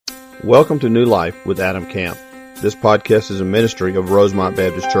Welcome to New Life with Adam Camp. This podcast is a ministry of Rosemont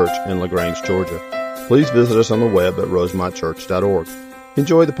Baptist Church in LaGrange, Georgia. Please visit us on the web at rosemontchurch.org.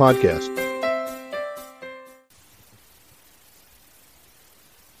 Enjoy the podcast.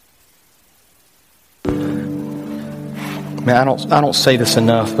 Man, I don't say this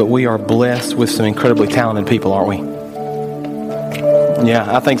enough, but we are blessed with some incredibly talented people, aren't we?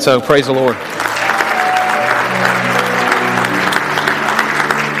 Yeah, I think so. Praise the Lord.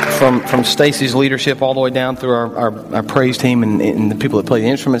 From Stacy's leadership all the way down through our praise team and the people that play the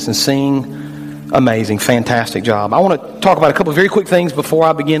instruments and sing, amazing, fantastic job. I want to talk about a couple of very quick things before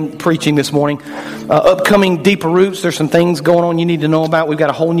I begin preaching this morning. Upcoming Deeper Roots, there's some things going on you need to know about. We've got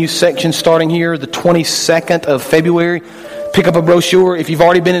a whole new section starting here the 22nd of February. Pick up a brochure. If you've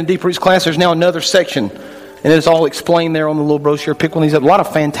already been in Deeper Roots class, there's now another section. And it's all explained there on the little brochure. Pick one of these up. A lot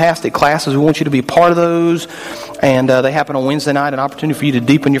of fantastic classes. We want you to be a part of those. And they happen on Wednesday night. An opportunity for you to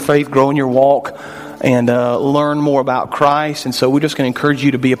deepen your faith, grow in your walk, and learn more about Christ. And so we're just going to encourage you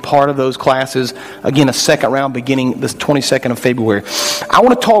to be a part of those classes. Again, a second round beginning the 22nd of February. I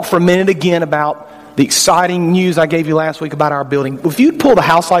want to talk for a minute again about the exciting news I gave you last week about our building. If you'd pull the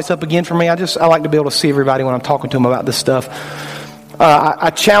house lights up again for me, I like to be able to see everybody when I'm talking to them about this stuff. I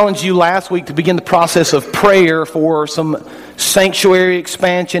challenged you last week to begin the process of prayer for some sanctuary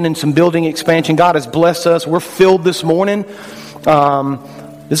expansion and some building expansion. God has blessed us. We're filled this morning.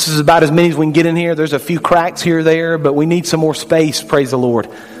 This is about as many as we can get in here. There's a few cracks here or there, but we need some more space, praise the Lord.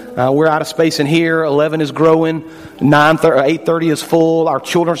 We're out of space in here. 11 is growing. 8:30 is full. Our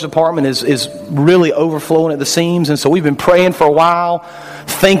children's department is really overflowing at the seams. And so we've been praying for a while,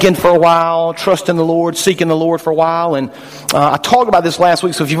 thinking for a while, trusting the Lord, seeking the Lord for a while. And I talked about this last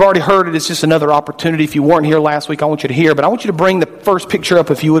week, so if you've already heard it, it's just another opportunity. If you weren't here last week, I want you to hear. But I want you to bring the first picture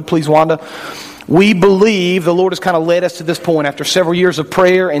up, if you would, please, Wanda. We believe the Lord has kind of led us to this point after several years of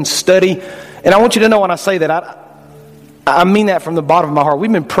prayer and study. And I want you to know when I say that, I mean that from the bottom of my heart.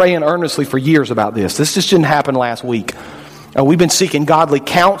 We've been praying earnestly for years about this. This just didn't happen last week. We've been seeking godly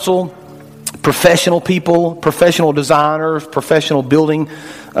counsel, professional people, professional designers, professional building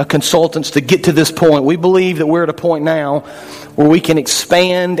consultants to get to this point. We believe that we're at a point now where we can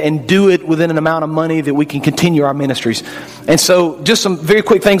expand and do it within an amount of money that we can continue our ministries. And so just some very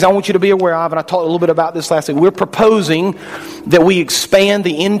quick things I want you to be aware of, and I talked a little bit about this last week. We're proposing that we expand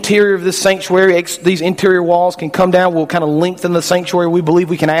the interior of this sanctuary. These interior walls can come down. We'll kind of lengthen the sanctuary. We believe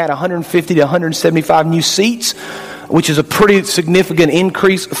we can add 150 to 175 new seats, which is a pretty significant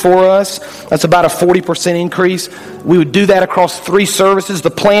increase for us. That's about a 40% increase. We would do that across 3 services.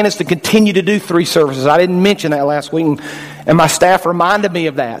 The plan is to continue to do 3 services. I didn't mention that last week, and my staff reminded me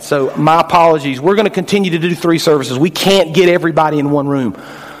of that. So my apologies. We're going to continue to do 3 services. We can't get everybody in one room.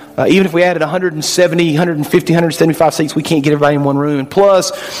 Even if we added 170, 150, 175 seats, we can't get everybody in one room. And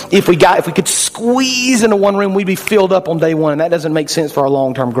plus, if we could squeeze into one room, we'd be filled up on day one, and that doesn't make sense for our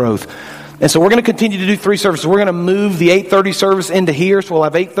long-term growth. And so we're going to continue to do 3 services. We're going to move the 8:30 service into here. So we'll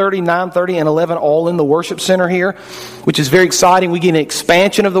have 8:30, 9:30, and 11 all in the worship center here, which is very exciting. We get an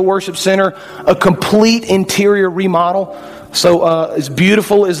expansion of the worship center, a complete interior remodel. So as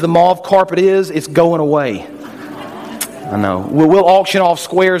beautiful as the mauve carpet is, it's going away. I know. We'll auction off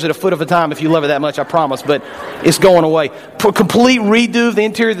squares at a foot of a time if you love it that much, I promise, but it's going away. Complete redo of the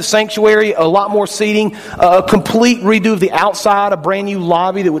interior of the sanctuary, a lot more seating, a complete redo of the outside, a brand new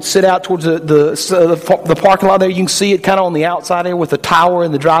lobby that would sit out towards the parking lot there. You can see it kind of on the outside there with the tower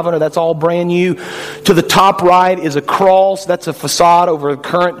and the drive-under. That's all brand new. To the top right is a cross. That's a facade over the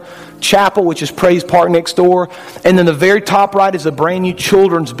current chapel, which is Praise Park next door. And then the very top right is a brand new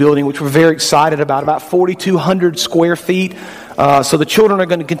children's building, which we're very excited about 4,200 square feet. So the children are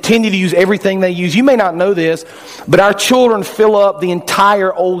going to continue to use everything they use. You may not know this, but our children fill up the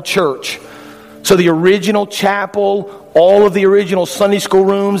entire old church. So the original chapel, all of the original Sunday school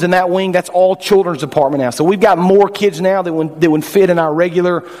rooms in that wing, that's all children's department now. So we've got more kids now that would fit in our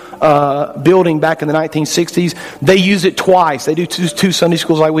regular building back in the 1960s. They use it twice. They do two Sunday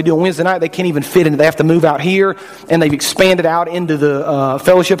schools like we do on Wednesday night. They can't even fit in it. They have to move out here, and they've expanded out into the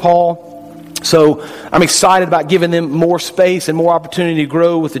fellowship hall. So I'm excited about giving them more space and more opportunity to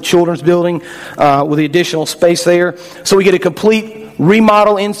grow with the children's building, with the additional space there. So we get a complete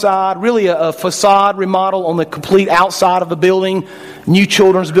remodel inside, really a facade remodel on the complete outside of the building, new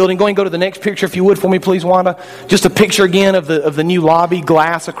children's building. Go to the next picture if you would for me, please, Wanda. Just a picture again of the new lobby,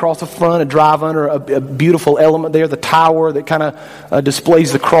 glass across the front, a drive-under, a beautiful element there, the tower that kind of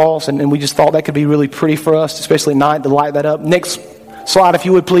displays the cross, and we just thought that could be really pretty for us, especially at night, to light that up. Next slide if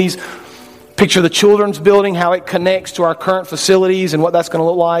you would, please. Picture the children's building, how it connects to our current facilities and what that's going to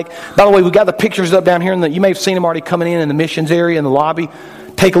look like. By the way, we've got the pictures up down here. You may have seen them already coming in the missions area in the lobby.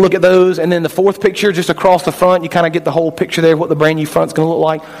 take a look at those. And then the fourth picture, just across the front, you kind of get the whole picture there of what the brand new front's going to look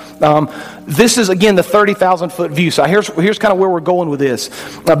like. This is, again, the 30,000-foot view. So here's kind of where we're going with this.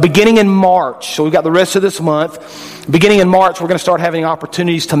 Beginning in March, so we've got the rest of this month. Beginning in March, we're going to start having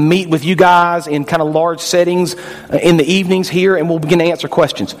opportunities to meet with you guys in kind of large settings in the evenings here, and we'll begin to answer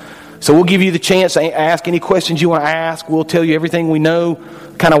questions. So we'll give you the chance to ask any questions you want to ask. We'll tell you everything we know,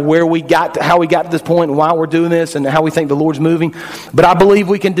 kind of where we got to, how we got to this point and why we're doing this and how we think the Lord's moving. But I believe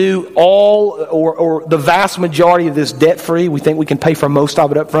we can do all or the vast majority of this debt-free. We think we can pay for most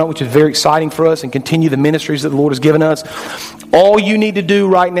of it up front, which is very exciting for us, and continue the ministries that the Lord has given us. All you need to do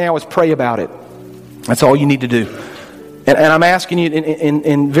right now is pray about it. That's all you need to do. And I'm asking you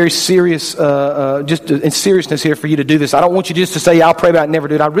in very serious, just in seriousness here for you to do this. I don't want you just to say, I'll pray about it and never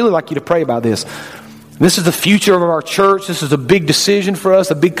do it. I'd really like you to pray about this. This is the future of our church. This is a big decision for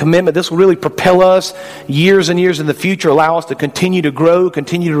us, a big commitment. This will really propel us years and years in the future, allow us to continue to grow,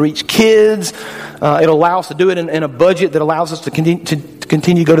 continue to reach kids. It'll allow us to do it in a budget that allows us to continue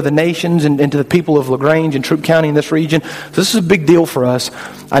to go to the nations and to the people of LaGrange and Troup County in this region. So this is a big deal for us.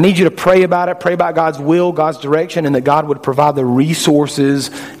 I need you to pray about it, pray about God's will, God's direction, and that God would provide the resources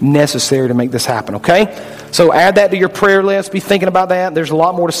necessary to make this happen, okay? So add that to your prayer list. Be thinking about that. There's a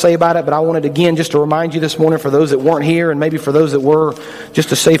lot more to say about it, but I wanted, again, just to remind you this morning for those that weren't here and maybe for those that were, just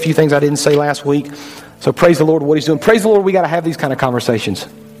to say a few things I didn't say last week. So praise the Lord for what He's doing. Praise the Lord, we got to have these kind of conversations.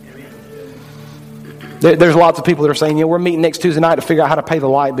 There's lots of people that are saying, we're meeting next Tuesday night to figure out how to pay the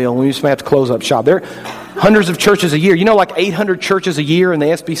light bill, and we just may have to close up shop. There are hundreds of churches a year. You know, like 800 churches a year in the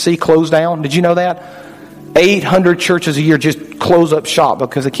SBC close down? Did you know that? 800 churches a year just close up shop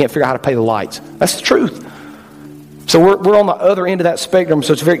because they can't figure out how to pay the lights. That's the truth. So we're on the other end of that spectrum,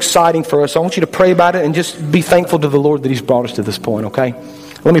 so it's very exciting for us. So I want you to pray about it and just be thankful to the Lord that He's brought us to this point, okay?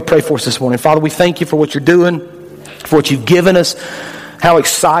 Let me pray for us this morning. Father, we thank You for what You're doing, for what You've given us. How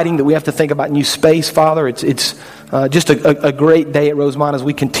exciting that we have to think about new space, Father. It's just a great day at Rosemont as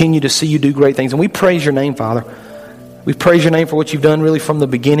we continue to see You do great things. And we praise Your name, Father. We praise Your name for what You've done really from the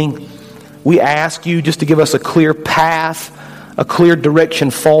beginning. We ask You just to give us a clear path, a clear direction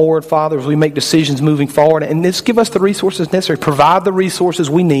forward, Father, as we make decisions moving forward. And just give us the resources necessary. Provide the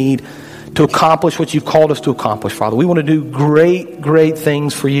resources we need to accomplish what You've called us to accomplish, Father. We want to do great, great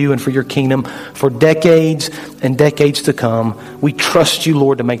things for You and for Your kingdom for decades and decades to come. We trust You,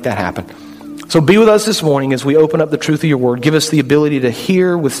 Lord, to make that happen. So be with us this morning as we open up the truth of Your word. Give us the ability to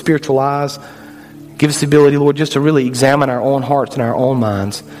hear with spiritual eyes. Give us the ability, Lord, just to really examine our own hearts and our own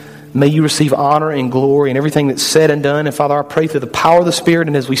minds. May You receive honor and glory in everything that's said and done. And Father, I pray through the power of the Spirit,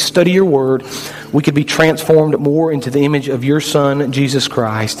 and as we study Your word, we could be transformed more into the image of Your Son, Jesus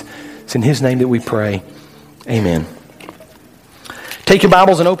Christ. It's in His name that we pray. Amen. Take your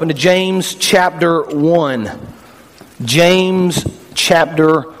Bibles and open to James chapter 1. James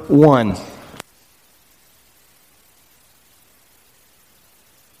chapter 1.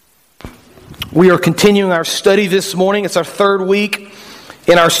 We are continuing our study this morning. It's our third week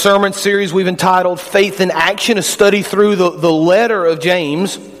in our sermon series we've entitled Faith in Action, a study through the letter of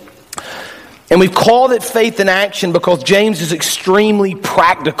James. And we've called it Faith in Action because James is extremely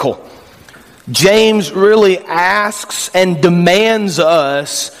practical. James really asks and demands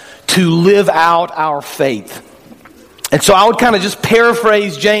us to live out our faith. And so I would kind of just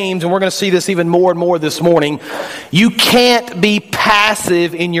paraphrase James, and we're going to see this even more and more this morning. You can't be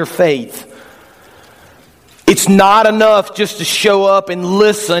passive in your faith. It's not enough just to show up and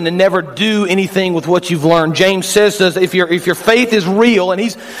listen and never do anything with what you've learned. James says to us, if your faith is real, and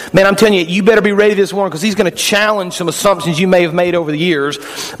I'm telling you, you better be ready this morning because he's going to challenge some assumptions you may have made over the years.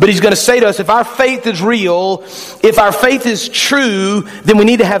 But he's going to say to us, if our faith is real, if our faith is true, then we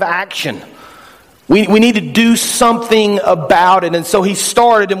need to have action. We need to do something about it. And so we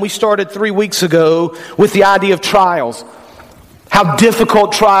started 3 weeks ago with the idea of trials. How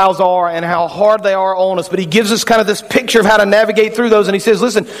difficult trials are and how hard they are on us. But he gives us kind of this picture of how to navigate through those. And he says,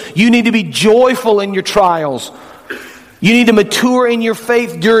 listen, you need to be joyful in your trials. You need to mature in your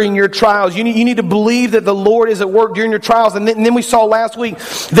faith during your trials. You need to believe that the Lord is at work during your trials. And then we saw last week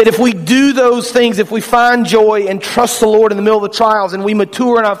that if we do those things, if we find joy and trust the Lord in the middle of the trials and we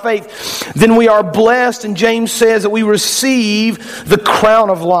mature in our faith, then we are blessed. And James says that we receive the crown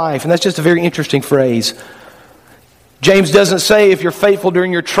of life. And that's just a very interesting phrase. James doesn't say if you're faithful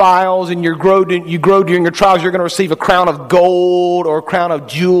during your trials and you grow during your trials, you're going to receive a crown of gold or a crown of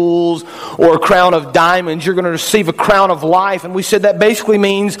jewels or a crown of diamonds. You're going to receive a crown of life. And we said that basically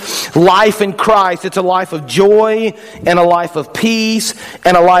means life in Christ. It's a life of joy and a life of peace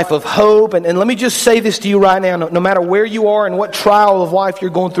and a life of hope. And let me just say this to you right now. No matter where you are and what trial of life you're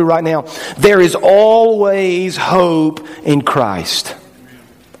going through right now, there is always hope in Christ.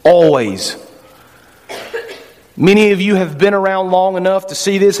 Always. Many of you have been around long enough to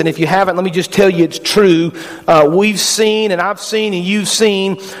see this, and if you haven't, let me just tell you it's true. We've seen, and I've seen, and you've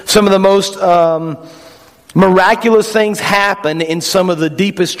seen some of the most miraculous things happen in some of the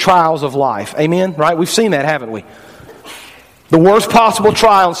deepest trials of life. Amen? Right? We've seen that, haven't we? The worst possible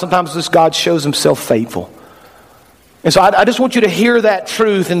trial, and sometimes this God shows Himself faithful. And so I just want you to hear that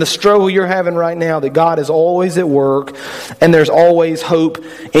truth in the struggle you're having right now, that God is always at work and there's always hope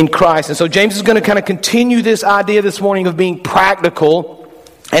in Christ. And so James is going to kind of continue this idea this morning of being practical.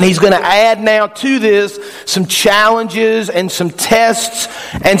 And he's going to add now to this some challenges and some tests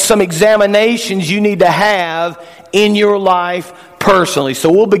and some examinations you need to have in your life personally.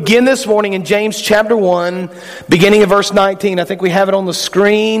 So we'll begin this morning in James chapter 1, beginning of verse 19. I think we have it on the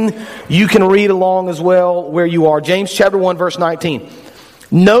screen. You can read along as well where you are. James chapter 1, verse 19.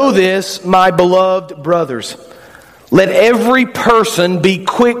 Know this, my beloved brothers. Let every person be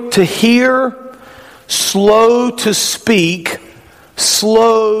quick to hear, slow to speak,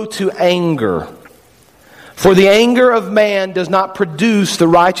 slow to anger. For the anger of man does not produce the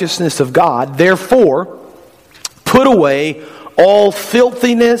righteousness of God. Therefore, put away all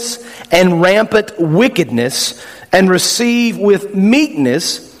filthiness and rampant wickedness, and receive with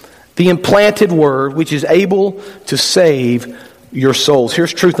meekness the implanted word, which is able to save your souls.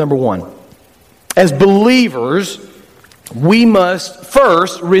 Here's truth number one. As believers, we must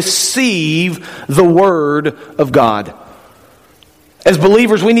first receive the Word of God. As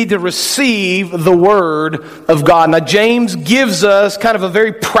believers, we need to receive the Word of God. Now, James gives us kind of a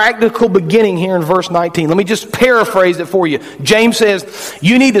very practical beginning here in verse 19. Let me just paraphrase it for you. James says,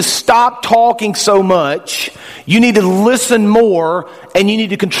 you need to stop talking so much, you need to listen more, and you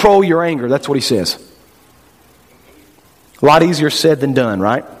need to control your anger. That's what he says. A lot easier said than done,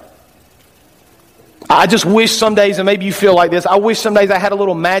 right? I just wish some days, and maybe you feel like this, I wish some days I had a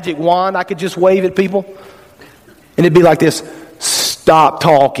little magic wand I could just wave at people, and it'd be like this: stop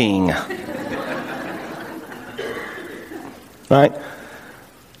talking. Right?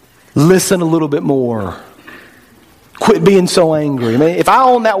 Listen a little bit more. Quit being so angry. I mean, if I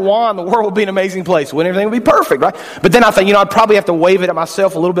owned that wand, the world would be an amazing place. Everything would be perfect, right? But then I think, I'd probably have to wave it at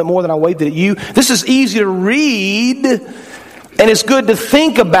myself a little bit more than I waved it at you. This is easy to read, and it's good to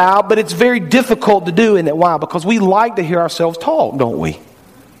think about, but it's very difficult to do, isn't it? Why? Because we like to hear ourselves talk, don't we?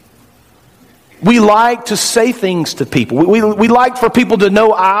 We like to say things to people. We like for people to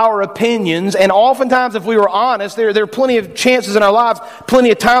know our opinions. And oftentimes, if we were honest, there are plenty of chances in our lives, plenty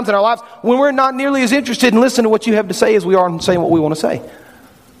of times in our lives, when we're not nearly as interested in listening to what you have to say as we are in saying what we want to say.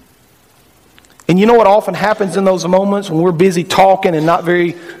 And you know what often happens in those moments when we're busy talking and not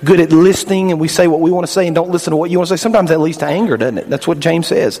very good at listening, and we say what we want to say and don't listen to what you want to say? Sometimes that leads to anger, doesn't it? That's what James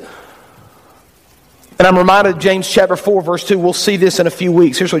says. And I'm reminded of James chapter 4, verse 2. We'll see this in a few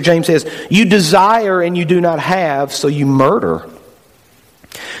weeks. Here's what James says. You desire and you do not have, so you murder.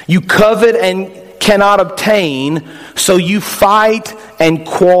 You covet and cannot obtain, so you fight and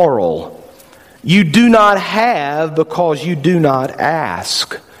quarrel. You do not have because you do not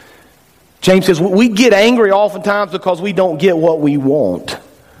ask. James says we get angry oftentimes because we don't get what we want.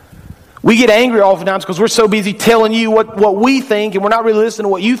 We get angry oftentimes because we're so busy telling you what we think, and we're not really listening to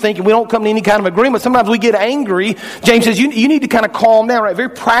what you think, and we don't come to any kind of agreement. Sometimes we get angry. James says you need to kind of calm down, right?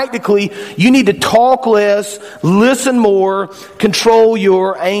 Very practically, you need to talk less, listen more, control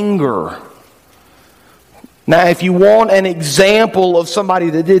your anger. Now, if you want an example of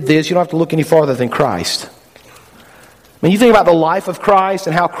somebody that did this, you don't have to look any farther than Christ. I mean, you think about the life of Christ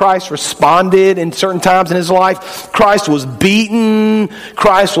and how Christ responded in certain times in His life. Christ was beaten.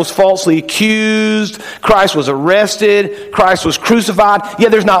 Christ was falsely accused. Christ was arrested. Christ was crucified.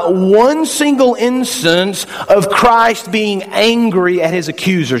 Yet there's not one single instance of Christ being angry at His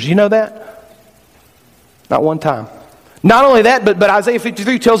accusers. You know that? Not one time. Not only that, but Isaiah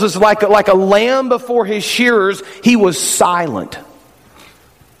 53 tells us like a lamb before his shearers, He was silent.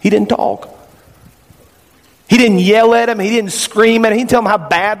 He didn't talk. He didn't yell at them. He didn't scream at them. He didn't tell them how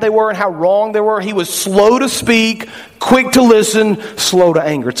bad they were and how wrong they were. He was slow to speak, quick to listen, slow to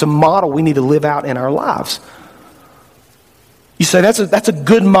anger. It's a model we need to live out in our lives. You say, that's a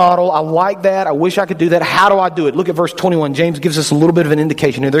good model. I like that. I wish I could do that. How do I do it? Look at verse 21. James gives us a little bit of an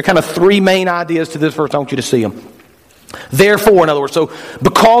indication here. There are kind of three main ideas to this verse. I want you to see them. Therefore, in other words, so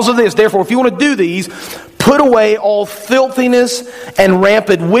because of this, therefore, if you want to do these, put away all filthiness and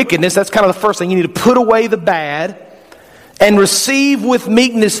rampant wickedness. That's kind of the first thing. You need to put away the bad and receive with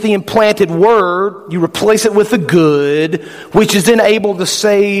meekness the implanted word. You replace it with the good, which is then able to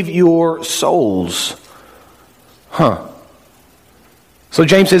save your souls. So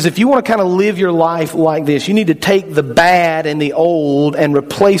James says, if you want to kind of live your life like this, you need to take the bad and the old and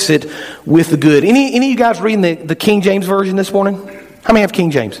replace it with the good. Any of you guys reading the King James Version this morning? How many have King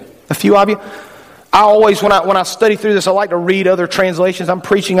James? A few of you? I always, when I study through this, I like to read other translations. I'm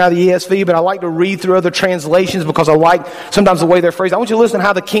preaching out of the ESV, but I like to read through other translations because I like sometimes the way they're phrased. I want you to listen to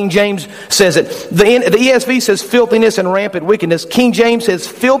how the King James says it. The ESV says filthiness and rampant wickedness. King James says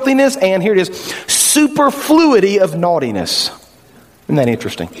filthiness and, here it is, superfluity of naughtiness. Isn't that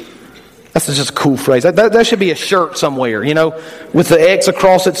interesting? That's just a cool phrase. That should be a shirt somewhere, with the X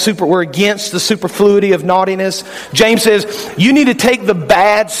across it. We're against the superfluity of naughtiness. James says, you need to take the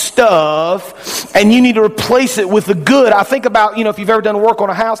bad stuff and you need to replace it with the good. I think about, if you've ever done work on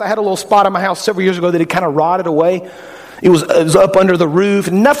a house. I had a little spot on my house several years ago that had kind of rotted away. It was up under the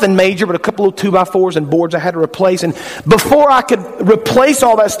roof. Nothing major, but a couple of 2x4s and boards I had to replace. And before I could replace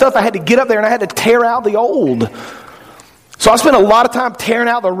all that stuff, I had to get up there and I had to tear out the old. So I spent a lot of time tearing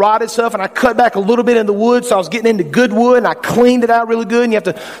out the rotted stuff, and I cut back a little bit in the wood, so I was getting into good wood, and I cleaned it out really good, and you have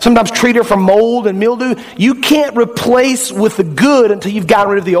to sometimes treat it for mold and mildew. You can't replace with the good until you've gotten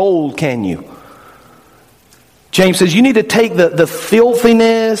rid of the old, can you? James says you need to take the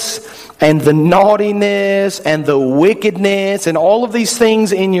filthiness and the naughtiness and the wickedness and all of these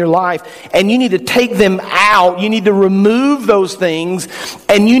things in your life, and you need to take them out. You need to remove those things,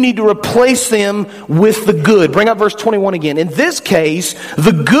 and you need to replace them with the good. Bring up verse 21 again. In this case,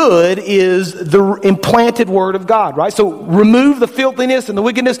 the good is the implanted Word of God, right? So remove the filthiness and the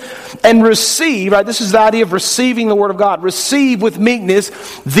wickedness and receive, right? This is the idea of receiving the Word of God. Receive with meekness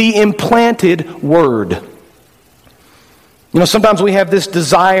the implanted Word. Sometimes we have this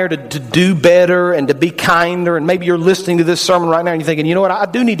desire to do better and to be kinder, and maybe you're listening to this sermon right now and you're thinking, you know what, I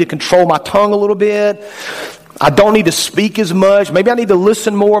do need to control my tongue a little bit. I don't need to speak as much. Maybe I need to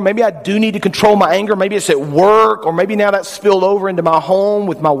listen more. Maybe I do need to control my anger. Maybe it's at work, or maybe now that's spilled over into my home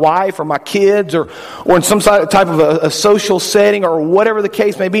with my wife or my kids, or in some type of a social setting, or whatever the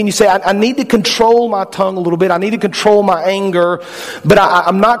case may be. And you say, I need to control my tongue a little bit. I need to control my anger, but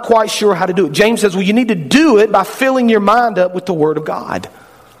I'm not quite sure how to do it. James says, well, you need to do it by filling your mind up with the Word of God.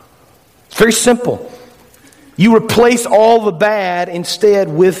 It's very simple. You replace all the bad instead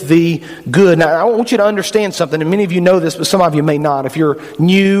with the good. Now, I want you to understand something, and many of you know this, but some of you may not. If you're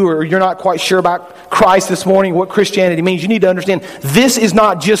new or you're not quite sure about Christ this morning, what Christianity means, you need to understand this is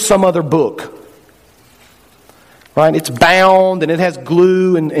not just some other book. Right? It's bound, and it has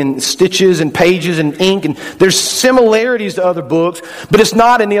glue and stitches and pages and ink, and there's similarities to other books, but it's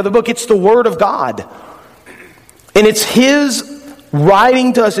not in the other book. It's the Word of God. And it's His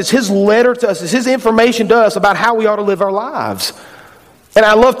writing to us, it's His letter to us, it's His information to us about how we ought to live our lives. And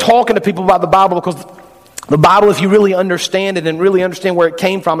I love talking to people about the Bible, because the Bible, if you really understand it and really understand where it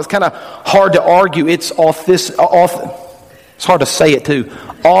came from, it's kind of hard to argue. It's it's hard to say it too.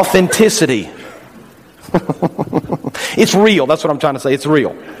 Authenticity. It's real. That's what I'm trying to say. It's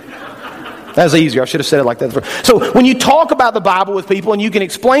real. That's easier. I should have said it like that. So when you talk about the Bible with people and you can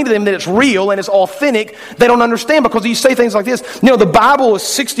explain to them that it's real and it's authentic, they don't understand, because you say things like this. The Bible is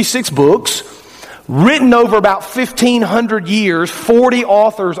 66 books, written over about 1,500 years, 40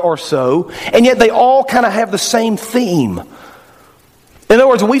 authors or so, and yet they all kind of have the same theme. In other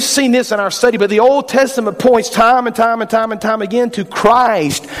words, we've seen this in our study, but the Old Testament points time and time again to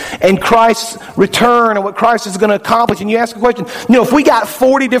Christ and Christ's return and what Christ is going to accomplish. And you ask a question, if we got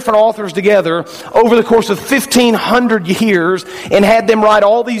 40 different authors together over the course of 1,500 years and had them write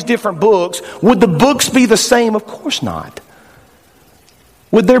all these different books, would the books be the same? Of course not.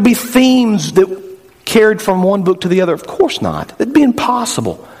 Would there be themes that carried from one book to the other? Of course not. It'd be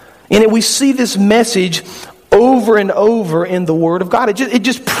impossible. And we see this message over and over in the Word of God. It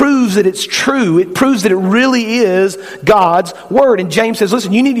just proves that it's true. It proves that it really is God's Word. And James says,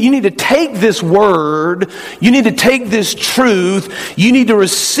 listen, you need to take this Word, you need to take this truth, you need to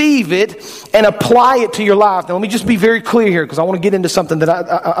receive it and apply it to your life. Now let me just be very clear here, because I want to get into something that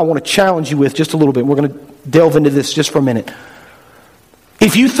I want to challenge you with just a little bit. We're going to delve into this just for a minute.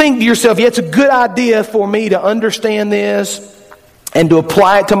 If you think to yourself, yeah, it's a good idea for me to understand this and to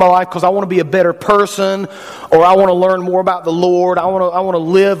apply it to my life because I want to be a better person, or I want to learn more about the Lord, I want to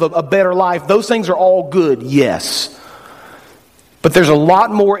live a better life. Those things are all good, yes. But there's a lot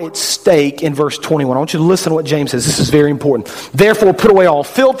more at stake in verse 21. I want you to listen to what James says. This is very important. Therefore, put away all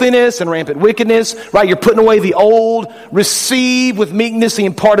filthiness and rampant wickedness. Right? You're putting away the old. Receive with meekness the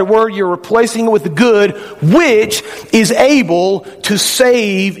imparted word. You're replacing it with the good, which is able to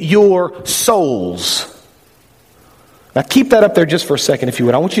save your souls. Now keep that up there just for a second, if you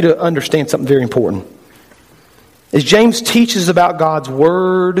would. I want you to understand something very important. As James teaches about God's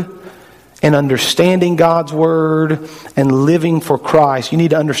Word and understanding God's Word and living for Christ, you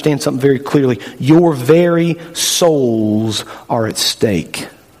need to understand something very clearly. Your very souls are at stake.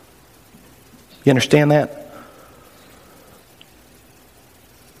 You understand that?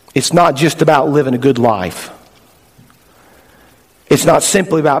 It's not just about living a good life. It's not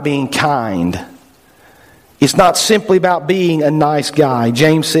simply about being kind. It's not simply about being a nice guy.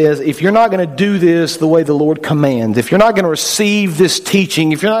 James says, if you're not going to do this the way the Lord commands, if you're not going to receive this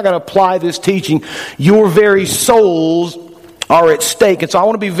teaching, if you're not going to apply this teaching, your very souls are at stake. And so I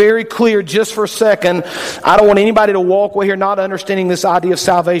want to be very clear just for a second. I don't want anybody to walk away here not understanding this idea of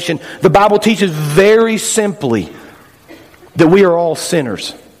salvation. The Bible teaches very simply that we are all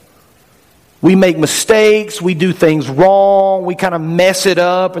sinners. We make mistakes, we do things wrong, we kind of mess it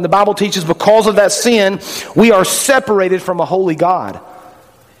up. And the Bible teaches because of that sin, we are separated from a holy God.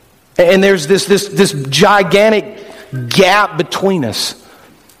 And there's this gigantic gap between us.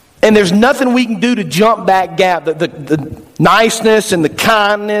 And there's nothing we can do to jump that gap. The niceness and the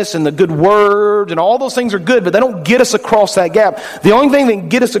kindness and the good words and all those things are good, but they don't get us across that gap. The only thing that can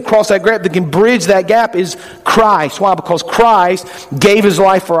get us across that gap, that can bridge that gap, is Christ. Why? Because Christ gave His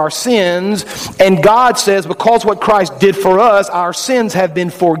life for our sins, and God says because what Christ did for us, our sins have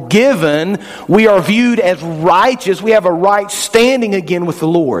been forgiven. We are viewed as righteous. We have a right standing again with the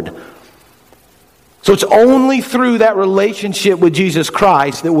Lord. So it's only through that relationship with Jesus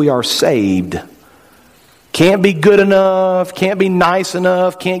Christ that we are saved. Can't be good enough, can't be nice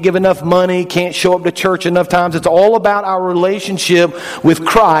enough, can't give enough money, can't show up to church enough times. It's all about our relationship with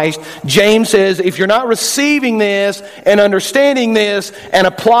Christ. James says, if you're not receiving this and understanding this and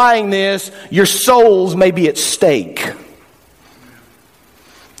applying this, your souls may be at stake.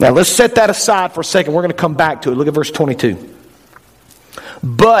 Now let's set that aside for a second. We're going to come back to it. Look at verse 22.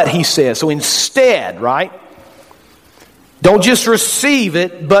 But, he says, so instead, right? Don't just receive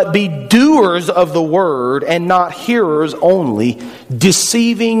it, but be doers of the word and not hearers only,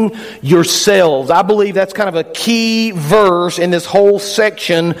 deceiving yourselves. I believe that's kind of a key verse in this whole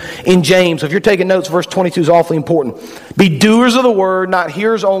section in James. So if you're taking notes, verse 22 is awfully important. Be doers of the word, not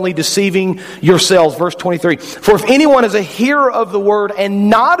hearers only, deceiving yourselves. Verse 23. For if anyone is a hearer of the word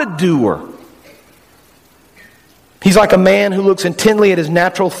and not a doer, he's like a man who looks intently at his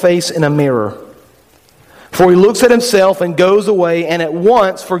natural face in a mirror. For he looks at himself and goes away and at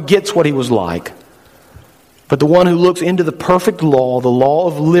once forgets what he was like. But the one who looks into the perfect law, the law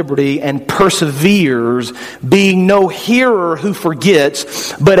of liberty, and perseveres, being no hearer who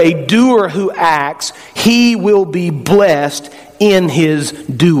forgets, but a doer who acts, he will be blessed in his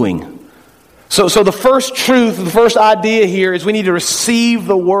doing. So the first truth, the first idea here is we need to receive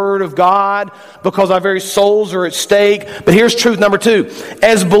the Word of God because our very souls are at stake. But here's truth number 2.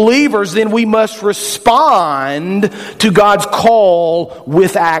 As believers, then we must respond to God's call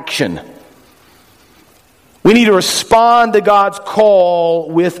with action. We need to respond to God's call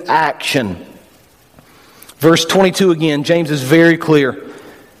with action. Verse 22 again, James is very clear.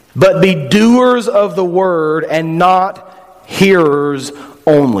 But be doers of the Word and not hearers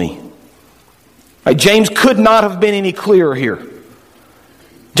only. Right, James could not have been any clearer here.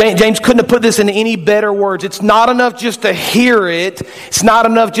 James couldn't have put this in any better words. It's not enough just to hear it. It's not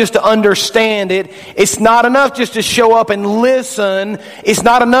enough just to understand it. It's not enough just to show up and listen. It's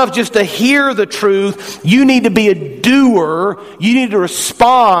not enough just to hear the truth. You need to be a doer. You need to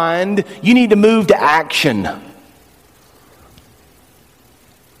respond. You need to move to action.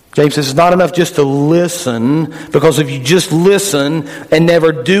 James says it's not enough just to listen, because if you just listen and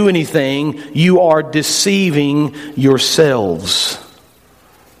never do anything, you are deceiving yourselves.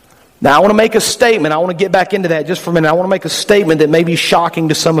 Now I want to make a statement. I want to get back into that just for a minute. I want to make a statement that may be shocking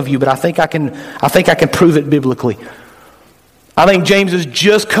to some of you, but I think I can prove it biblically. I think James has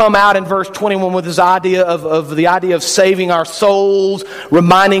just come out in verse 21 with this idea of the idea of saving our souls,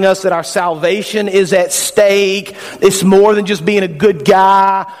 reminding us that our salvation is at stake. It's more than just being a good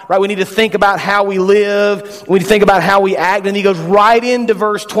guy, right? We need to think about how we live. We need to think about how we act. And he goes right into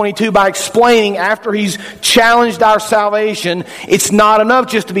verse 22 by explaining, after he's challenged our salvation, it's not enough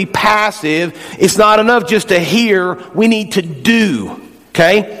just to be passive. It's not enough just to hear. We need to do,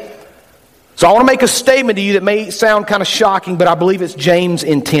 okay? So I want to make a statement to you that may sound kind of shocking, but I believe it's James'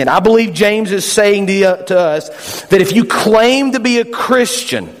 intent. I believe James is saying to us that if you claim to be a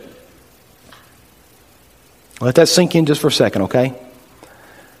Christian, let that sink in just for a second, okay?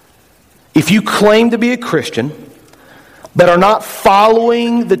 If you claim to be a Christian, but are not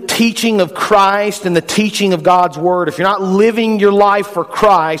following the teaching of Christ and the teaching of God's Word, if you're not living your life for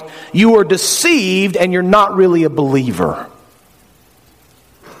Christ, you are deceived and you're not really a believer.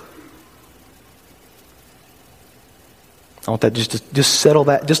 I want that just settle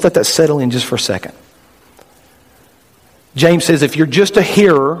that. Just let that settle in just for a second. James says if you're just a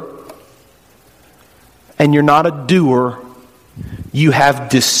hearer and you're not a doer, you have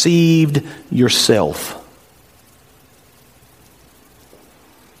deceived yourself.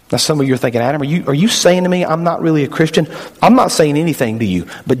 Now some of you are thinking, Adam, are you saying to me I'm not really a Christian? I'm not saying anything to you,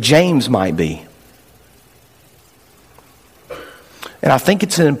 but James might be. And I think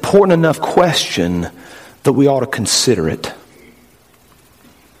it's an important enough question that we ought to consider it.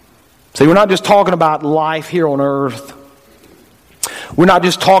 See, we're not just talking about life here on earth. We're not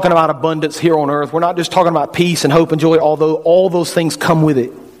just talking about abundance here on earth. We're not just talking about peace and hope and joy, although all those things come with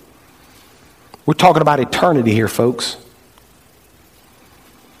it. We're talking about eternity here, folks.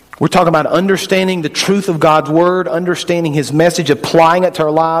 We're talking about understanding the truth of God's Word, understanding His message, applying it to our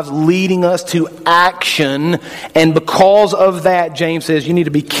lives, leading us to action. And because of that, James says, you need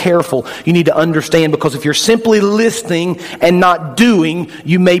to be careful. You need to understand, because if you're simply listening and not doing,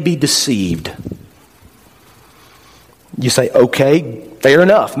 you may be deceived. You say, okay, fair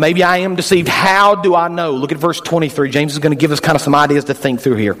enough. Maybe I am deceived. How do I know? Look at verse 23. James is going to give us kind of some ideas to think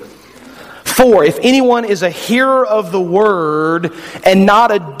through here. For if anyone is a hearer of the word and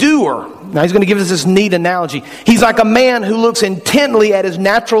not a doer. Now he's going to give us this neat analogy. He's like a man who looks intently at his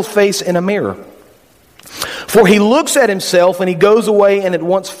natural face in a mirror. For he looks at himself and he goes away and at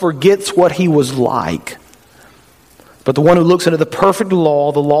once forgets what he was like. But the one who looks into the perfect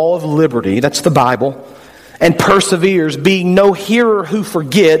law, the law of liberty, that's the Bible, and perseveres, being no hearer who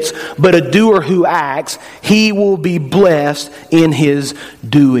forgets, but a doer who acts, he will be blessed in his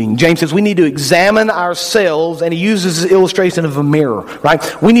doing. James says we need to examine ourselves, and he uses this illustration of a mirror,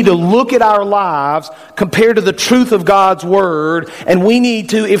 right? We need to look at our lives compared to the truth of God's Word, and we need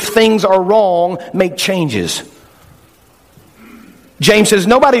to, if things are wrong, make changes. James says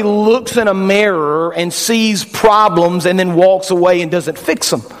nobody looks in a mirror and sees problems and then walks away and doesn't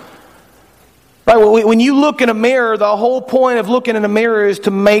fix them. Right? When you look in a mirror, the whole point of looking in a mirror is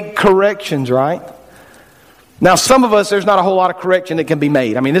to make corrections, right? Now, some of us, there's not a whole lot of correction that can be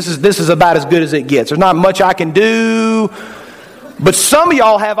made. I mean, this is about as good as it gets. There's not much I can do. But some of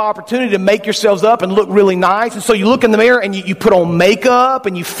y'all have opportunity to make yourselves up and look really nice. And so you look in the mirror and you put on makeup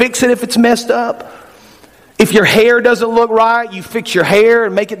and you fix it if it's messed up. If your hair doesn't look right, you fix your hair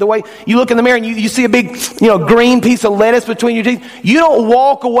and make it the way. You look in the mirror and you see a big, green piece of lettuce between your teeth. You don't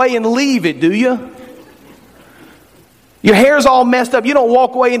walk away and leave it, do you? Your hair's all messed up. You don't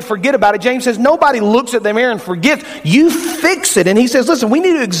walk away and forget about it. James says nobody looks at the mirror and forgets. You fix it. And he says, listen, we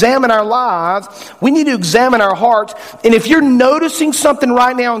need to examine our lives. We need to examine our hearts. And if you're noticing something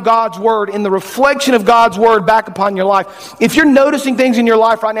right now in God's Word, in the reflection of God's Word back upon your life, if you're noticing things in your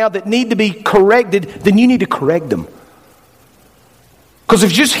life right now that need to be corrected, then you need to correct them. Because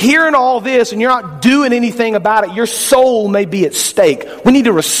if you're just hearing all this and you're not doing anything about it, your soul may be at stake. We need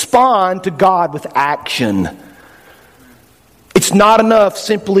to respond to God with action. It's not enough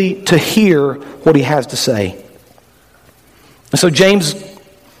simply to hear what he has to say. And so James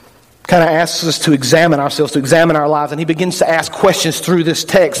kind of asks us to examine ourselves, to examine our lives, and he begins to ask questions through this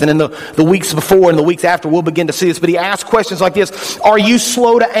text. And in the weeks before and the weeks after, we'll begin to see this. But he asks questions like this: are you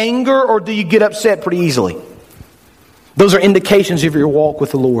slow to anger, or do you get upset pretty easily? Those are indications of your walk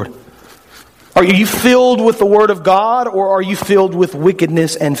with the Lord. Are you filled with the Word of God, or are you filled with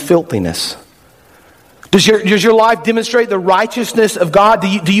wickedness and filthiness? Does your life demonstrate the righteousness of God?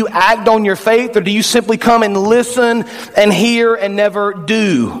 Do you act on your faith, or do you simply come and listen and hear and never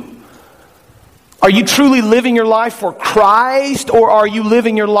do? Are you truly living your life for Christ, or are you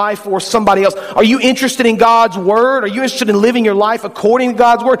living your life for somebody else? Are you interested in God's Word? Are you interested in living your life according to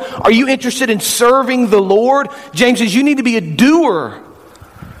God's Word? Are you interested in serving the Lord? James says you need to be a doer.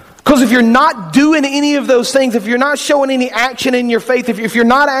 Because if you're not doing any of those things, if you're not showing any action in your faith, if you're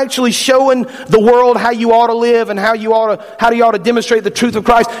not actually showing the world how you ought to live and how you ought to demonstrate the truth of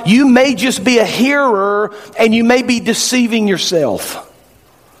Christ, you may just be a hearer and you may be deceiving yourself.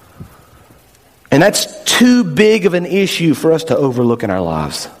 And that's too big of an issue for us to overlook in our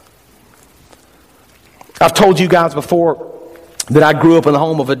lives. I've told you guys before that I grew up in the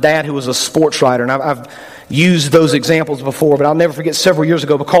home of a dad who was a sports writer, and I've used those examples before, but I'll never forget several years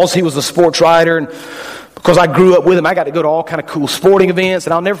ago, because he was a sports writer and because I grew up with him, I got to go to all kind of cool sporting events.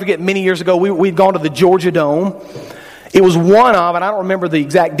 And I'll never forget, many years ago, we'd gone to the Georgia Dome. It was one of, and I don't remember the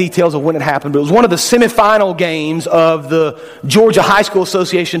exact details of when it happened, but it was one of the semifinal games of the Georgia High School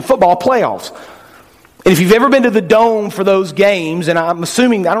Association football playoffs. And if you've ever been to the Dome for those games, and I'm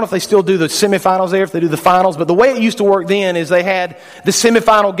assuming, I don't know if they still do the semifinals there, if they do the finals, but the way it used to work then is they had the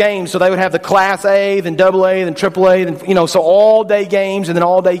semifinal games, so they would have the Class A, then AA, then AAA, then, so all-day games, and then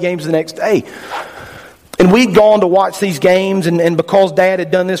all-day games the next day. And we'd gone to watch these games, and because Dad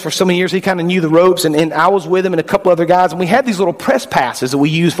had done this for so many years, he kind of knew the ropes, and I was with him and a couple other guys, and we had these little press passes that we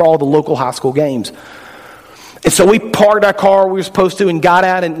used for all the local high school games. And so we parked our car where we were supposed to and got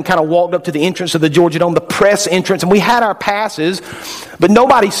out and kind of walked up to the entrance of the Georgia Dome, the press entrance, and we had our passes, but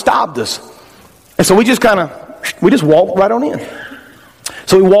nobody stopped us. And so we just walked right on in.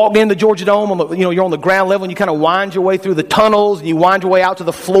 So we walked in the Georgia Dome, you're on the ground level, and you kind of wind your way through the tunnels, and you wind your way out to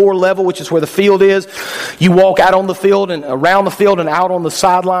the floor level, which is where the field is. You walk out on the field and around the field and out on the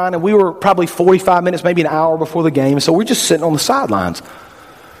sideline, and we were probably 45 minutes, maybe an hour before the game, so we're just sitting on the sidelines.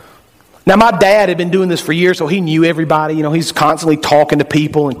 Now, my dad had been doing this for years, so he knew everybody. He's constantly talking to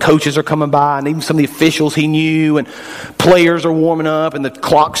people, and coaches are coming by, and even some of the officials he knew, and players are warming up, and the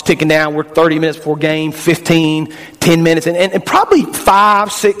clock's ticking down. We're 30 minutes before game, 15, 10 minutes, and probably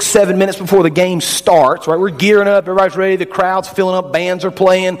 5, 6, 7 minutes before the game starts, right? We're gearing up, everybody's ready, the crowd's filling up, bands are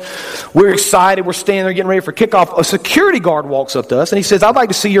playing. We're excited, we're standing there getting ready for kickoff. A security guard walks up to us, and he says, "I'd like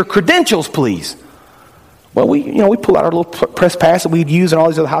to see your credentials, please." Well, we pull out our little press pass that we'd use in all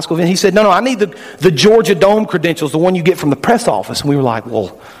these other high school events. He said, no, I need the Georgia Dome credentials, the one you get from the press office. And we were like,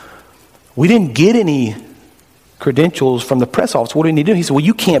 well, we didn't get any credentials from the press office. What do we need to do? He said, well,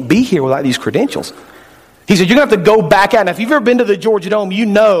 you can't be here without these credentials. He said, you're going to have to go back out. Now, if you've ever been to the Georgia Dome, you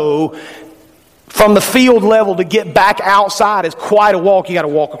know from the field level to get back outside is quite a walk. You got to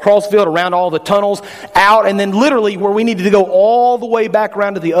walk across the field, around all the tunnels, out, and then literally where we needed to go all the way back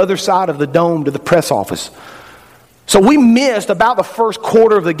around to the other side of the dome to the press office. So we missed about the first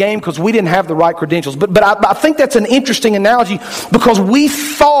quarter of the game because we didn't have the right credentials. But I think that's an interesting analogy because we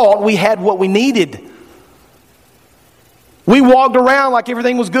thought we had what we needed. We walked around like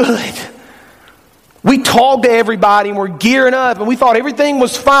everything was good. We talked to everybody and we're gearing up and we thought everything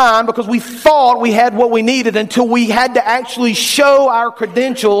was fine because we thought we had what we needed until we had to actually show our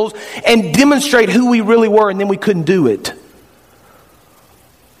credentials and demonstrate who we really were, and then we couldn't do it.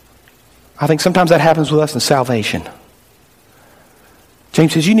 I think sometimes that happens with us in salvation.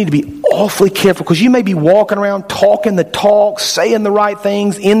 James says you need to be awfully careful because you may be walking around talking the talk, saying the right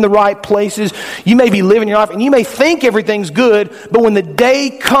things in the right places. You may be living your life and you may think everything's good, but when the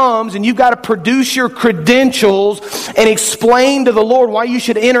day comes and you've got to produce your credentials and explain to the Lord why you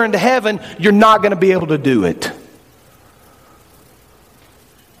should enter into heaven, you're not going to be able to do it.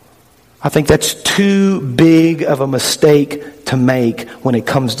 I think that's too big of a mistake to make when it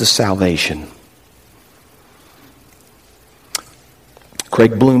comes to salvation.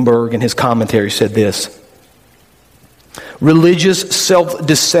 Craig Bloomberg in his commentary said this: religious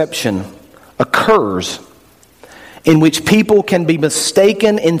self-deception occurs in which people can be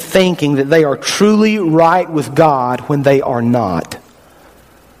mistaken in thinking that they are truly right with God when they are not.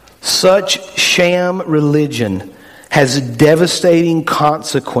 Such sham religion has devastating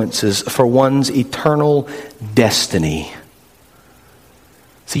consequences for one's eternal destiny.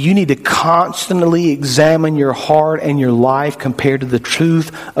 So you need to constantly examine your heart and your life compared to the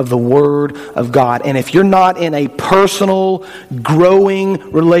truth of the Word of God. And if you're not in a personal,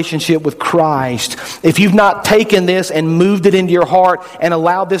 growing relationship with Christ, if you've not taken this and moved it into your heart and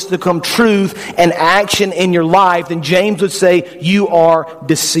allowed this to become truth and action in your life, then James would say you are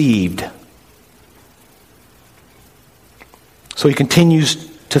deceived. So he continues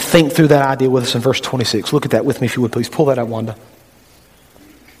to think through that idea with us in verse 26. Look at that with me if you would, please. Pull that out, Wanda.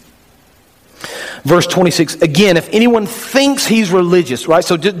 Verse 26, again, if anyone thinks he's religious, right?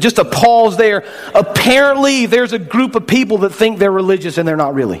 So just a pause there. Apparently, there's a group of people that think they're religious and they're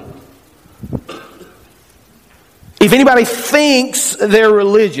not really. If anybody thinks they're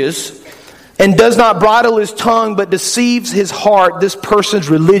religious and does not bridle his tongue but deceives his heart, this person's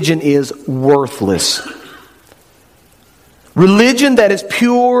religion is worthless. Religion that is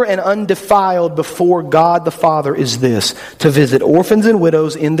pure and undefiled before God the Father is this: to visit orphans and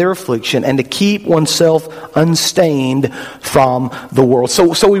widows in their affliction and to keep oneself unstained from the world.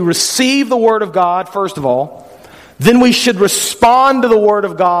 So we receive the Word of God, first of all. Then we should respond to the Word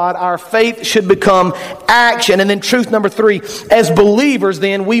of God. Our faith should become action. And then truth number 3, as believers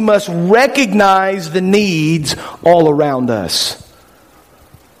then, we must recognize the needs all around us.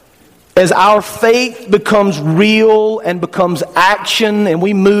 As our faith becomes real and becomes action and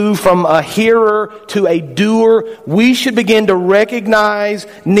we move from a hearer to a doer, we should begin to recognize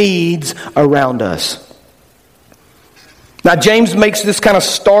needs around us. Now, James makes this kind of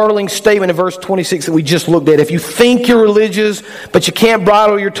startling statement in verse 26 that we just looked at. If you think you're religious, but you can't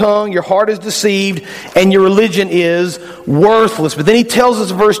bridle your tongue, your heart is deceived, and your religion is worthless. But then he tells us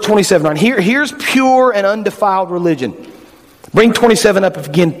in verse 27, here's pure and undefiled religion. Bring 27 up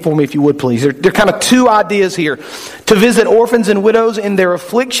again for me, if you would, please. There are kind of two ideas here. To visit orphans and widows in their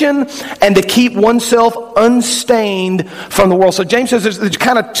affliction, and to keep oneself unstained from the world. So James says there's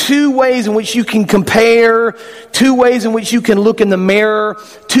kind of two ways in which you can compare, two ways in which you can look in the mirror,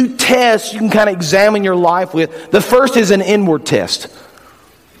 two tests you can kind of examine your life with. The first is an inward test.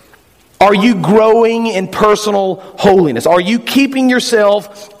 Are you growing in personal holiness? Are you keeping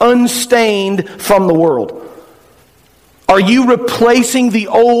yourself unstained from the world? Are you replacing the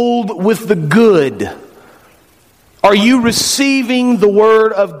old with the good? Are you receiving the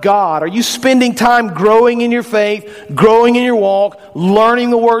Word of God? Are you spending time growing in your faith, growing in your walk, learning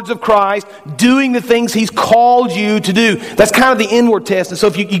the words of Christ, doing the things He's called you to do? That's kind of the inward test. And so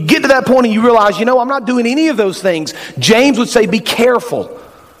if you get to that point and you realize, I'm not doing any of those things, James would say, be careful.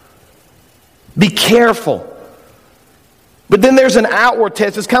 Be careful. But then there's an outward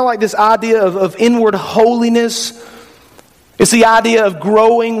test. It's kind of like this idea of inward holiness. It's the idea of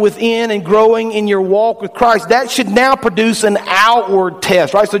growing within and growing in your walk with Christ. That should now produce an outward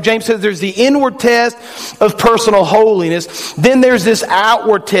test, right? So James says there's the inward test of personal holiness. Then there's this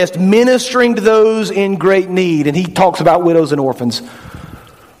outward test, ministering to those in great need. And he talks about widows and orphans.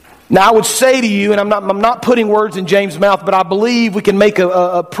 Now I would say to you, and I'm not putting words in James' mouth, but I believe we can make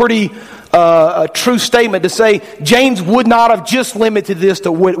a pretty true statement to say James would not have just limited this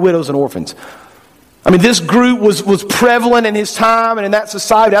to widows and orphans. I mean, this group was prevalent in his time and in that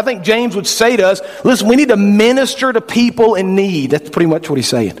society. I think James would say to us, listen, we need to minister to people in need. That's pretty much what he's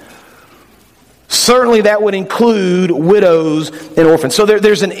saying. Certainly that would include widows and orphans. So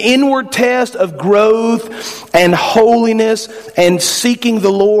there's an inward test of growth and holiness and seeking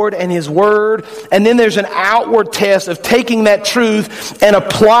the Lord and His Word. And then there's an outward test of taking that truth and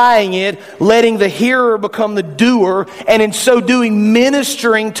applying it, letting the hearer become the doer, and in so doing,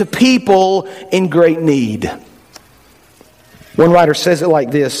 ministering to people in great need. One writer says it like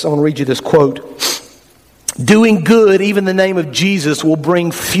this. I want to read you this quote. Doing good, even in the name of Jesus, will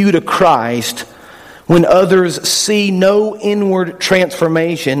bring few to Christ when others see no inward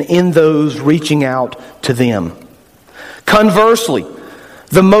transformation in those reaching out to them. Conversely,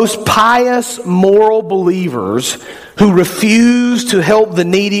 the most pious moral believers who refuse to help the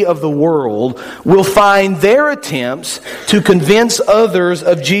needy of the world will find their attempts to convince others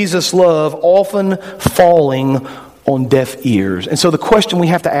of Jesus' love often falling on deaf ears. And so the question we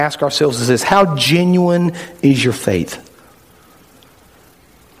have to ask ourselves is this: how genuine is your faith?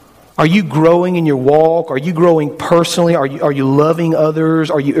 Are you growing in your walk? Are you growing personally? Are you loving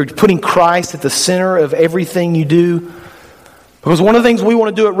others? Are you putting Christ at the center of everything you do? Because one of the things we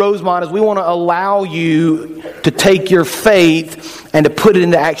want to do at Rosemont is we want to allow you to take your faith and to put it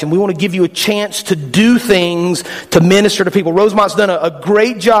into action. We want to give you a chance to do things to minister to people. Rosemont's done a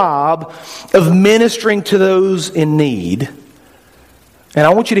great job of ministering to those in need. And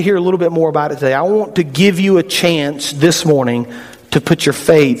I want you to hear a little bit more about it today. I want to give you a chance this morning to put your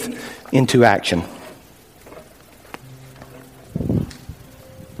faith into action.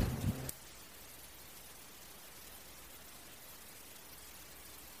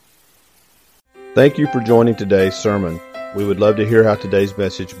 Thank you for joining today's sermon. We would love to hear how today's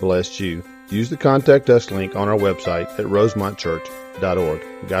message blessed you. Use the Contact Us link on our website at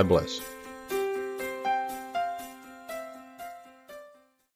rosemontchurch.org. God bless.